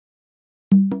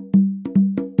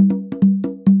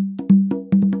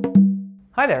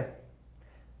Hi there,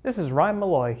 this is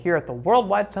Malloy here at the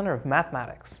Worldwide Center of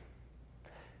Mathematics.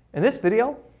 In this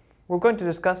video, we're going to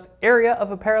discuss area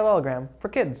of a parallelogram for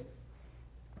kids.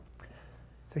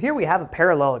 So here we have a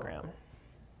parallelogram.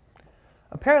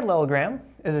 A parallelogram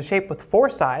is a shape with four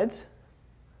sides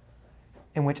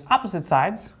in which opposite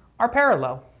sides are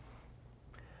parallel.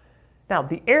 Now,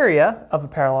 the area of a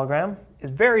parallelogram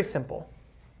is very simple.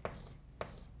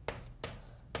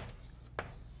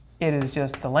 It is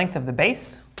just the length of the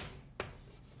base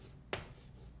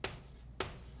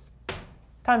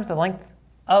times the length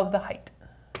of the height.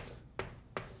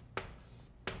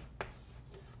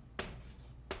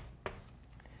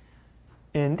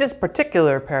 In this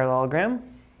particular parallelogram,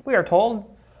 we are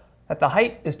told that the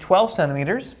height is 12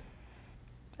 centimeters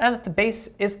and that the base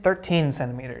is 13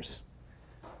 centimeters.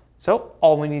 So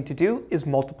all we need to do is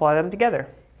multiply them together.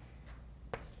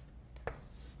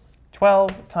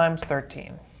 12 times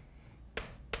 13.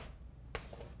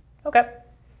 Okay.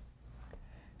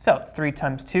 So 3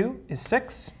 times 2 is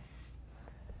 6.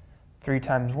 3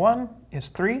 times 1 is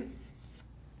 3.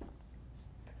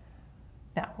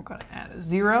 Now we're going to add a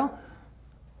 0.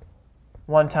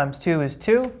 1 times 2 is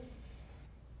 2.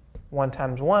 1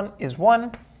 times 1 is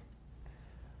 1.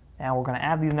 Now we're going to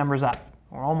add these numbers up.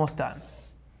 We're almost done.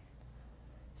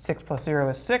 6 plus 0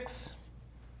 is 6.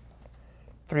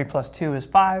 3 plus 2 is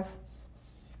 5.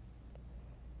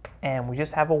 And we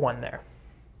just have a 1 there.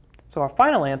 So our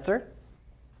final answer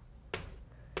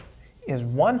is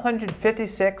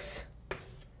 156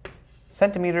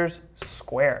 centimeters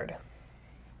squared.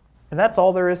 And that's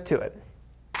all there is to it.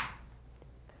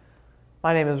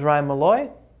 My name is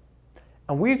Malloy,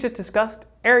 and we've just discussed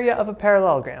area of a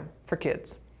parallelogram for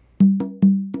kids.